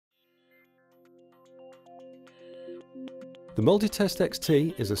The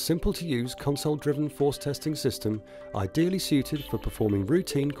MultiTest-xt is a simple-to-use console-driven force testing system ideally suited for performing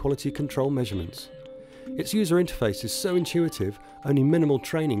routine quality control measurements. Its user interface is so intuitive, only minimal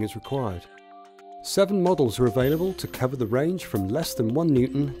training is required. 7 models are available to cover the range from less than 1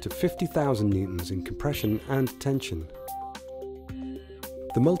 Newton to 50,000 Newtons in compression and tension.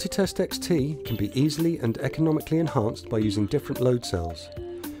 The MultiTest-xt can be easily and economically enhanced by using different load cells.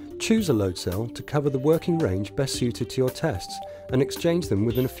 Choose a load cell to cover the working range best suited to your tests and exchange them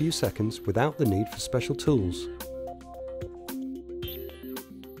within a few seconds without the need for special tools.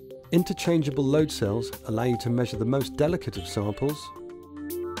 Interchangeable load cells allow you to measure the most delicate of samples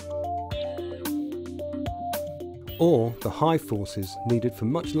or the high forces needed for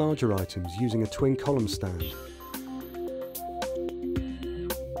much larger items using a twin column stand.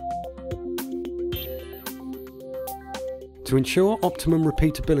 To ensure optimum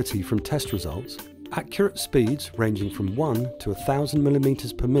repeatability from test results, accurate speeds ranging from 1 to 1000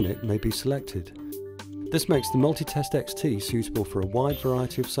 mm per minute may be selected. This makes the MultiTest-xt suitable for a wide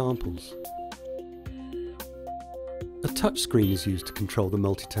variety of samples. A touchscreen is used to control the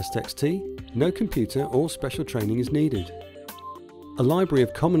MultiTest-xt. No computer or special training is needed. A library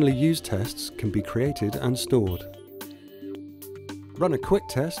of commonly used tests can be created and stored. Run a quick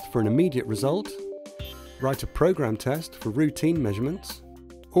test for an immediate result, write a program test for routine measurements,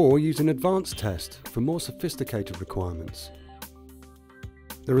 or use an advanced test for more sophisticated requirements.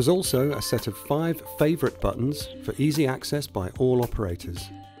 There is also a set of 5 favourite buttons for easy access by all operators.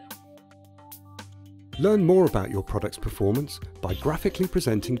 Learn more about your product's performance by graphically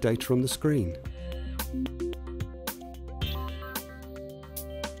presenting data on the screen.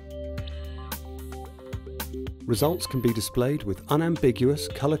 Results can be displayed with unambiguous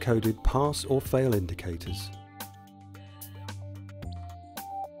colour-coded pass or fail indicators.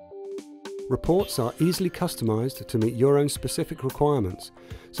 Reports are easily customised to meet your own specific requirements,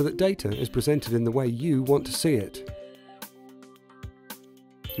 so that data is presented in the way you want to see it.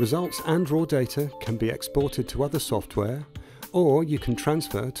 Results and raw data can be exported to other software, or you can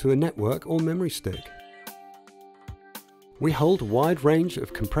transfer to a network or memory stick. We hold a wide range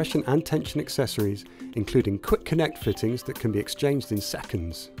of compression and tension accessories, including quick connect fittings that can be exchanged in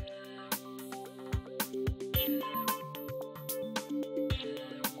seconds.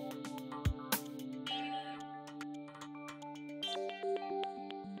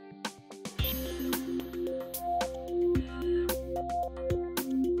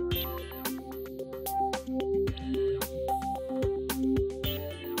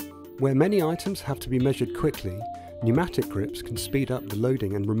 Where many items have to be measured quickly, pneumatic grips can speed up the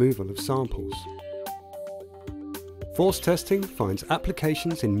loading and removal of samples. Force testing finds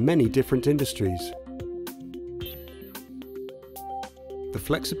applications in many different industries. The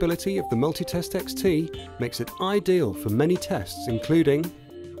flexibility of the MultiTest-xt makes it ideal for many tests, including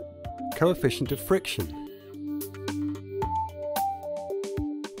coefficient of friction,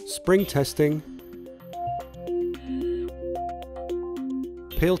 spring testing,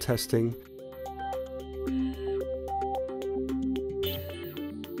 peel testing,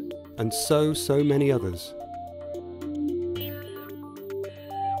 and so many others.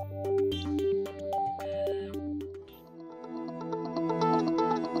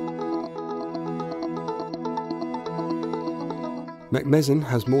 Mecmesin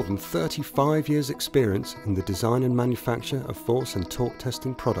has more than 35 years' experience in the design and manufacture of force and torque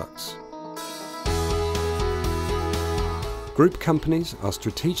testing products. Group companies are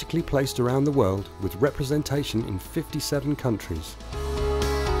strategically placed around the world with representation in 57 countries.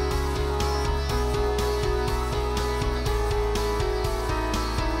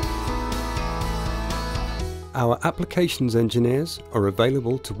 Our applications engineers are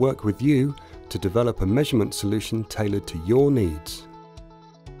available to work with you to develop a measurement solution tailored to your needs.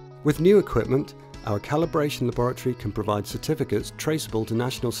 With new equipment, our calibration laboratory can provide certificates traceable to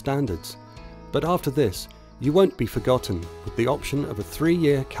national standards. But after this, you won't be forgotten with the option of a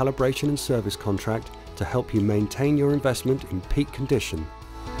 3-year calibration and service contract to help you maintain your investment in peak condition.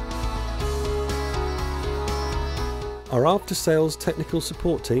 Our after-sales technical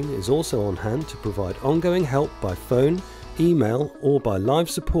support team is also on hand to provide ongoing help by phone, email, or by live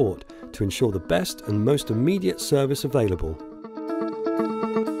support to ensure the best and most immediate service available.